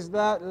type is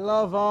that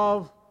love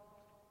of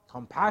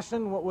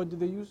compassion. What word did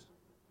they use?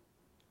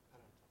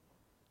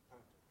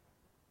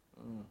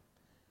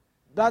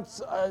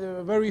 That's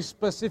a very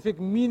specific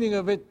meaning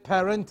of it,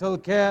 parental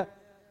care.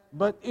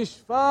 But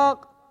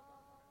ishfaq,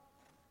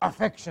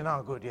 affection,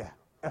 good, yeah.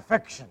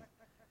 Affection.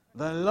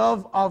 The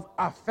love of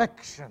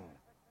affection.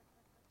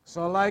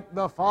 So like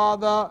the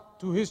father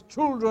to his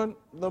children,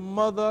 the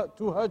mother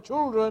to her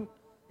children,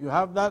 you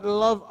have that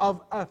love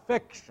of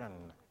affection.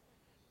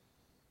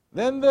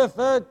 Then the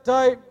third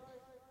type,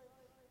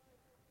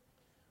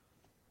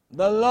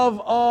 the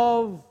love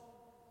of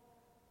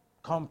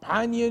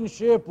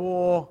companionship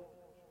or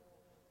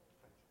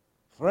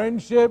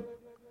friendship,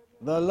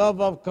 the love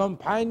of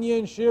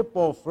companionship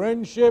or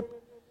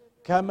friendship,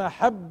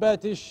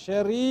 كمحبة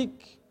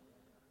الشريك.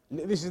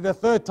 This is the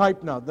third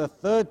type now. The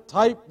third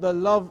type, the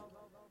love,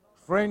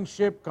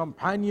 friendship,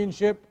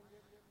 companionship,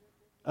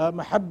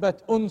 محبة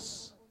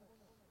أنس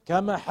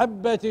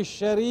كمحبة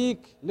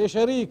الشريك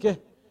لشريكه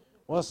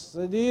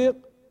والصديق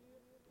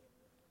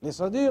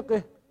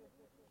لصديقه.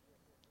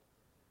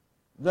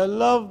 The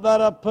love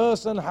that a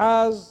person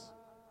has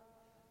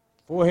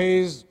for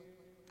his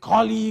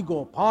colleague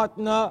or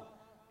partner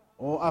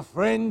or a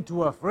friend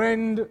to a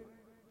friend,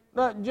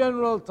 that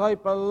general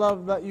type of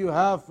love that you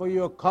have for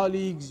your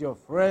colleagues, your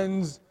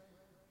friends,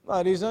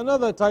 that is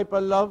another type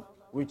of love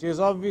which is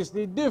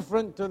obviously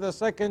different to the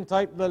second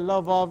type, the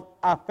love of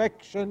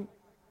affection.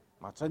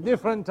 That's a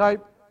different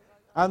type.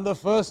 And the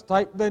first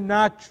type, the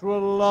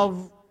natural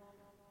love,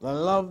 the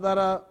love that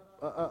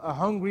a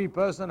hungry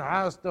person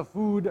has to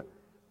food.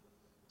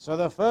 So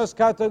the first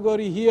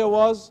category here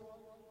was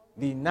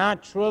the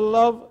natural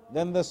love.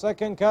 Then the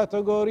second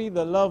category,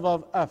 the love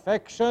of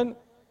affection.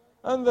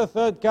 And the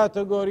third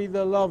category,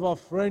 the love of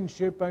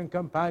friendship and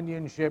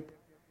companionship.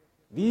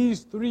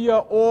 These three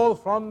are all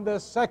from the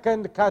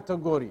second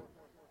category.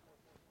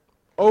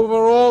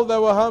 Overall,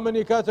 there were how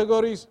many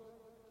categories?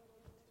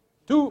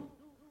 Two.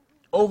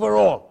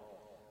 Overall.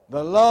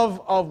 The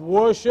love of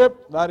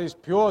worship, that is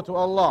pure to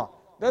Allah.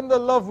 Then the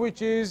love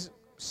which is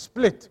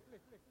split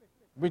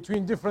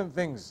between different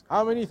things.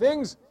 How many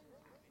things?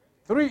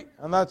 Three.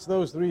 And that's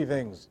those three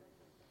things.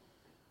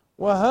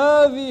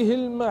 وهذه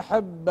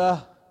المحبة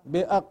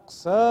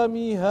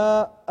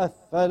بأقسامها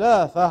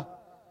الثلاثة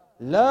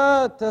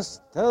لا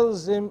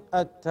تستلزم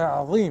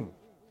التعظيم.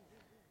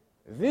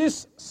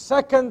 This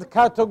second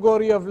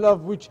category of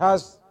love, which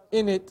has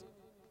in it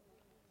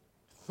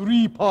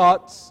three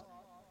parts,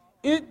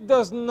 it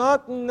does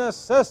not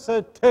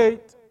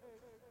necessitate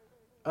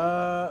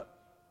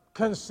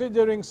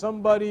considering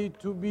somebody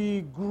to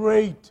be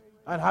great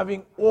and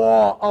having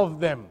awe of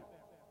them.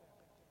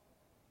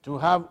 To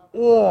have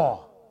awe.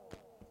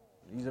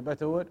 Is a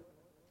better word?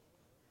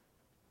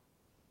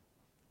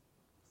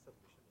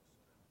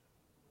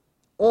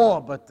 Awe,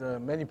 but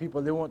many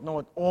people, they won't know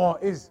what awe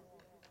is.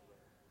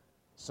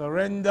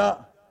 Surrender,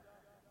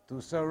 to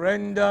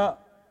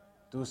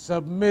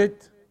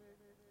submit,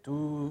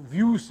 to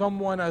view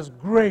someone as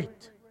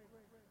great,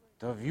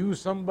 to view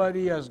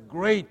somebody as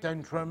great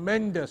and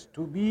tremendous,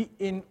 to be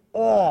in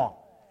awe,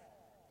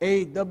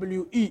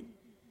 A-W-E.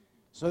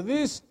 So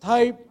this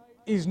type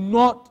is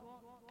not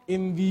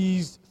in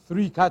these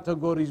three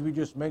categories we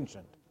just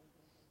mentioned.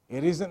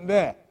 It isn't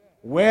there.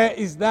 Where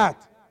is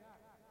that?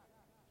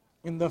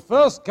 In the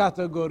first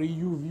category,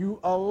 you view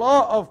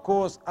Allah, of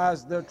course,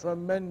 as the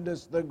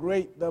tremendous, the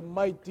great, the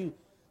mighty,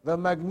 the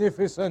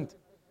magnificent.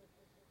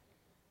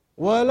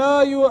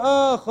 وَلَا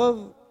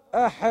يُؤَاخَذْ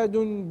أَحَدٌ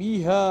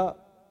بِهَا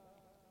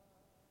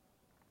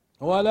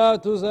وَلَا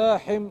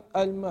تُزَاحِمْ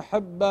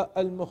الْمَحَبَّةَ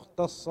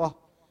الْمُخْتَصَّةَ.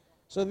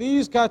 So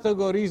these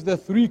categories, the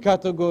three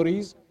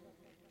categories,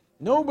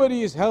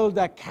 nobody is held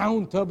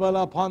accountable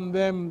upon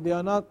them. They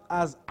are not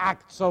as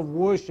acts of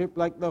worship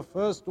like the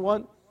first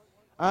one.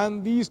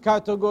 And these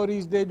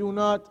categories, they do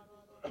not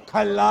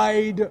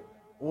collide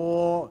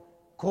or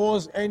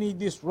cause any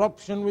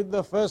disruption with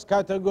the first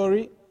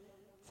category.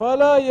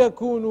 فلا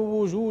يكون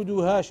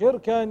وجودها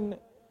شركا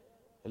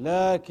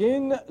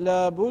لكن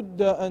لا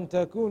بد أن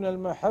تكون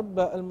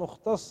المحبة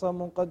المختصة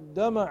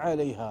مقدمة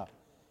عليها.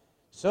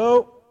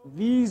 So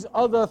these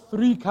other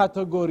three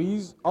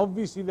categories,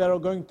 obviously there are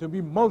going to be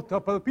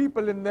multiple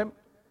people in them.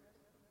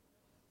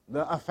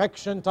 The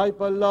affection type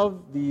of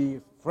love,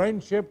 the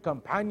friendship,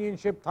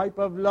 companionship type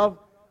of love,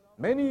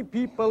 many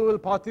people will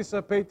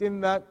participate in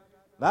that.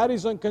 That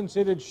isn't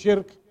considered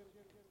shirk,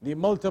 the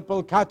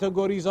multiple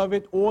categories of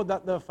it, or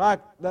that the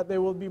fact that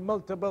there will be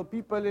multiple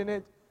people in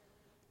it.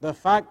 The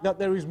fact that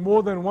there is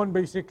more than one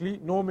basically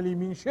normally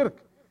means shirk.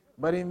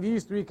 But in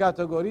these three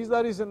categories,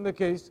 that isn't the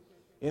case.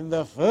 In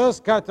the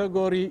first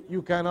category,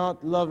 you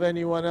cannot love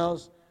anyone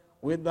else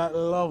with that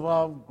love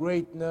of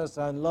greatness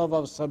and love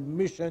of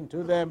submission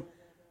to them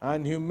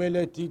and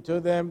humility to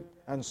them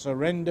and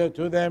surrender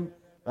to them.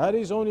 That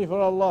is only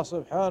for Allah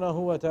subhanahu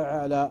wa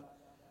ta'ala.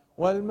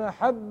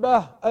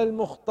 والمحبة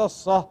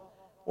المختصة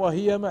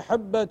وهي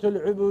محبة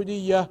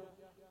العبودية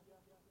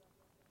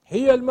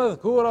هي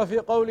المذكورة في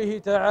قوله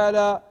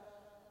تعالى.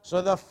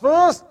 So the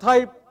first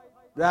type,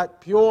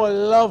 that pure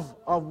love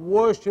of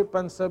worship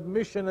and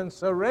submission and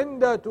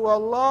surrender to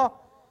Allah,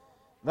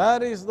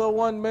 that is the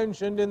one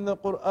mentioned in the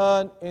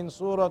Quran in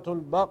Surah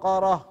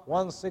Al-Baqarah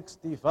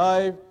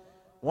 165.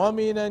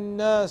 وَمِنَ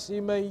النَّاسِ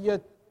مَن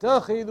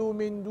يَتَّخِذُ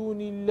مِن دُونِ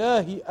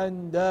اللَّهِ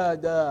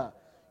أَنْدَادًا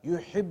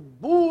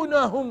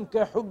يُحِبُّونَهُمْ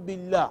كَحُبِّ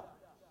اللَّهِ.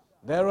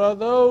 There are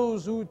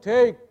those who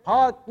take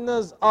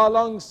partners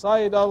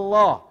alongside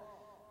Allah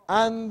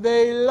and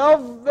they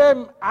love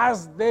them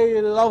as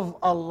they love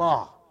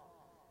Allah.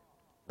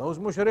 Those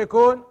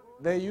mushrikun,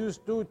 they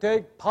used to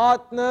take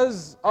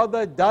partners,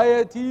 other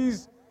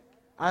deities,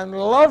 and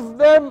love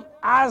them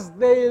as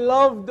they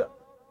loved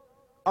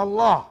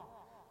Allah.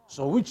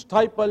 So which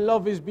type of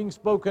love is being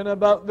spoken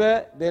about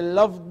there? They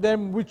loved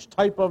them, which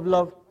type of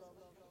love?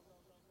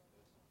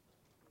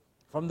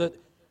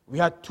 We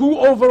had two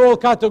overall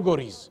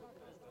categories.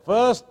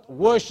 First,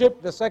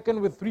 worship, the second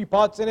with three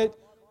parts in it.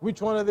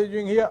 Which one are they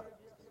doing here?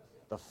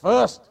 The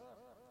first.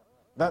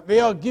 That they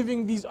are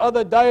giving these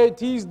other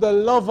deities the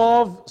love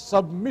of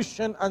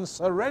submission and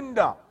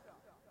surrender,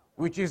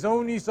 which is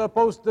only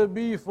supposed to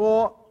be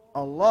for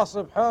Allah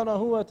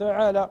subhanahu wa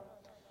ta'ala.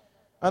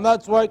 And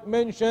that's why it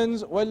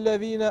mentions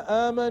وَالَّذِينَ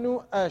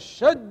آمَنُوا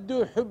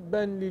أَشَدُّ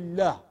حُبًّا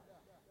لِلَّهِ.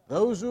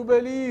 Those who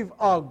believe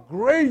are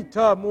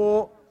greater,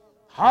 more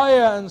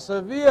higher and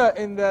severe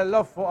in their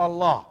love for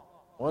Allah.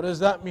 What does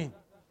that mean?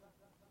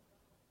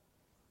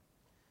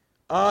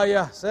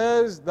 Ayah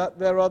says that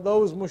there are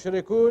those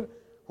mushrikun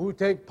who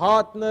take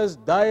partners,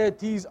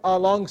 deities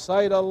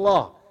alongside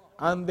Allah,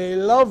 and they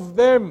love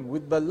them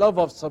with the love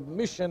of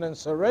submission and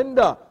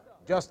surrender,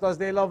 just as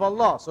they love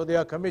Allah. So they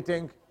are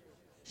committing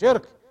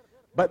shirk.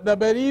 But the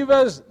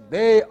believers,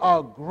 they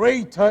are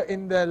greater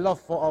in their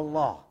love for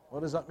Allah. What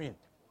does that mean?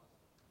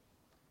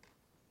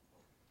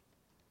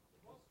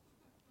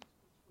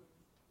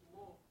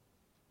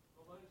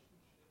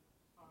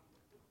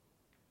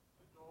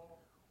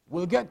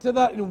 We'll get to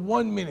that in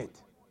 1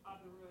 minute.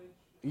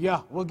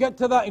 Yeah, we'll get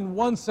to that in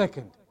 1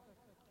 second.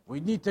 We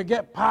need to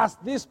get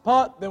past this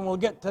part, then we'll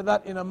get to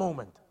that in a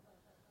moment.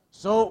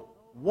 So,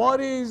 what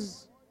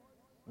is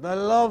the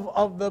love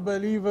of the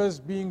believers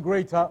being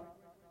greater?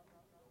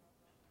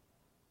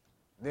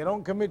 They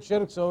don't commit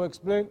shirk, so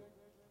explain.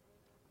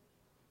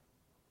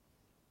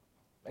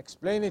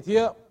 Explain it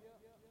here.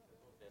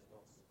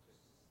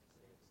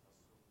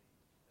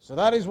 So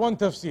that is one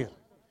tafsir.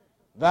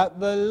 That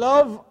the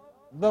love,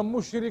 the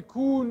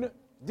mushrikun,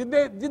 did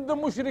the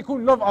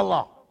mushrikun love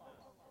Allah?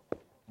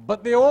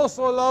 But they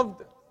also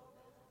loved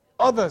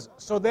others.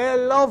 So their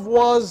love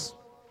was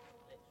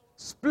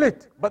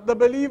split. But the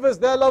believers,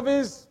 their love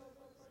is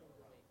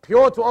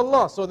pure to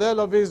Allah. So their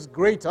love is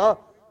greater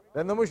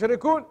than the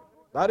mushrikun.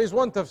 That is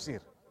one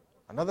tafsir.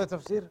 Another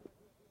tafsir?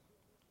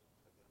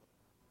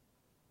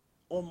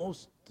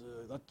 Almost,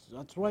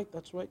 that's right,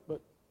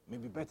 but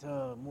maybe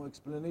better, more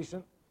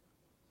explanation.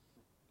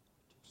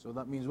 So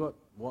that means what?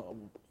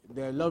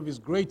 Their love is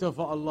greater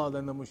for Allah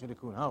than the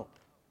mushrikun. How?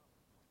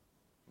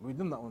 We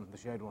done that one, the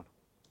shared one.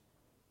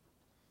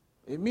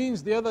 It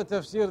means the other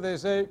tafsir, they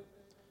say,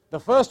 the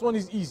first one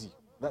is easy.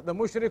 That the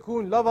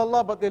mushrikun love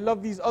Allah, but they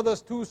love these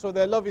others too, so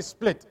their love is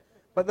split.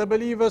 But the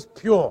believers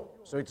pure,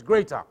 so it's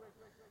greater.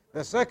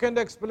 The second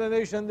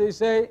explanation, they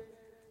say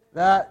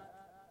that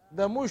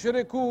the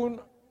mushrikun,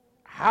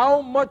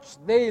 how much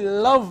they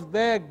love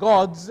their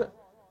gods,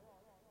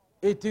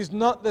 it is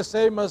not the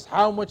same as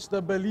how much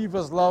the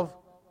believers love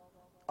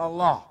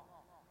Allah.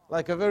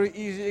 Like a very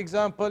easy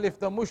example, if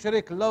the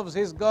mushrik loves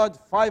his God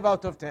 5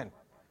 out of 10,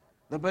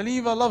 the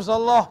believer loves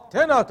Allah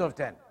 10 out of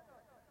 10.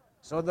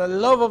 So the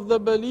love of the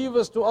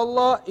believers to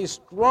Allah is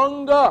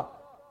stronger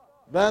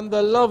than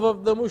the love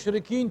of the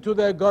mushrikeen to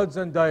their gods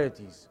and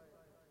deities.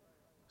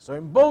 So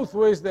in both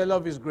ways their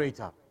love is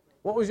greater.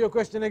 What was your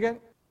question again?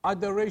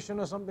 Adoration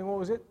or something, what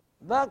was it?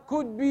 That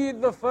could be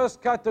the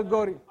first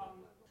category.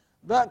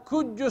 That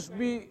could just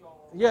be,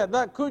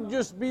 that could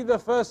just be the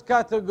first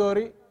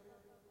category.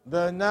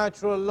 The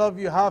natural love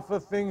you have for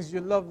things,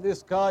 you love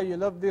this car, you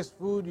love this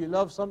food, you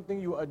love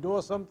something, you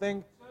adore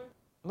something.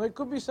 No, it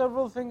could be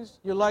several things.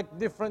 You like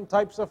different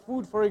types of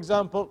food, for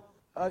example.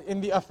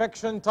 In the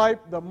affection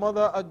type, the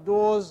mother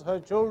adores her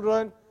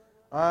children,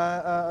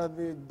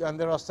 and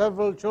there are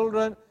several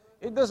children.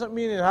 It doesn't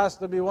mean it has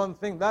to be one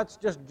thing. That's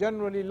just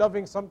generally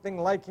loving something,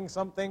 liking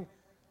something,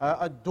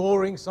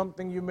 adoring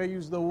something, you may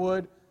use the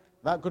word.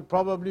 That could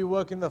probably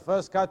work in the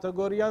first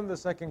category and the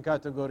second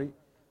category.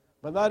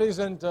 But that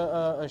isn't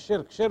a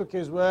shirk. Shirk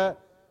is where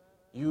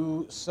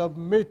you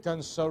submit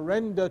and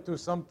surrender to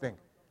something.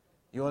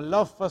 Your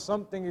love for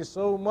something is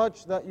so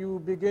much that you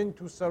begin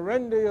to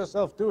surrender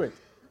yourself to it.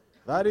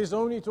 That is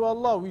only to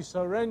Allah. We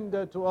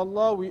surrender to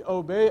Allah, we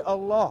obey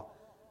Allah.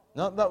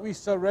 Not that we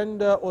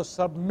surrender or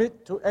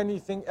submit to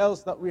anything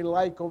else that we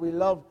like or we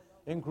love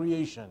in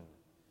creation.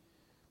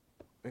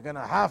 We're going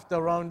to have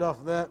to round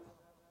off there.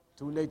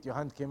 Too late, your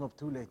hand came up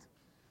too late.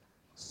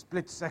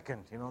 Split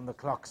second, on the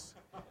clocks.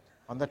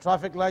 On the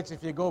traffic lights,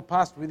 if you go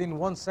past within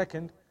 1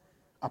 second,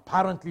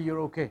 apparently you're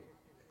okay.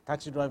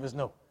 Taxi drivers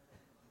know.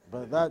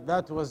 But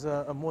that was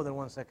more than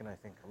 1 second, I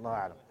think.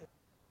 Allah Alam.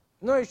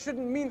 No, it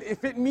shouldn't mean,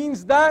 if it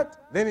means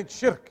that, then it's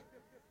shirk.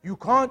 You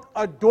can't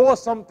adore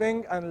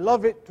something and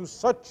love it to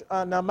such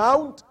an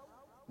amount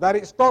that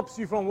it stops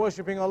you from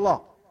worshipping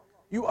Allah.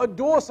 You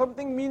adore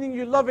something meaning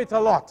you love it a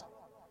lot.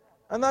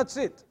 And that's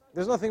it.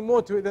 There's nothing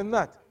more to it than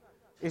that.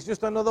 It's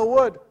just another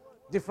word.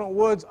 Different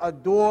words,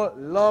 adore,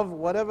 love,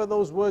 whatever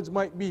those words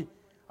might be.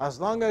 As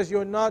long as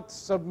you're not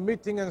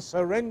submitting and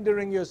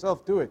surrendering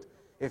yourself to it.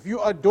 If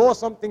you adore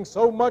something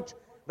so much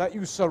that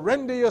you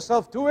surrender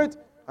yourself to it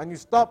and you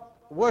stop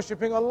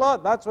worshipping Allah,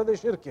 that's where the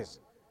shirk is.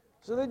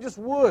 So they're just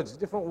words,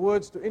 different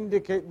words to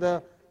indicate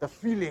the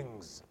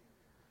feelings.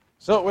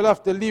 So we'll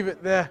have to leave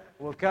it there.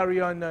 We'll carry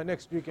on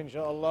next week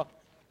inshallah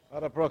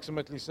at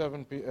approximately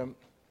 7 p.m.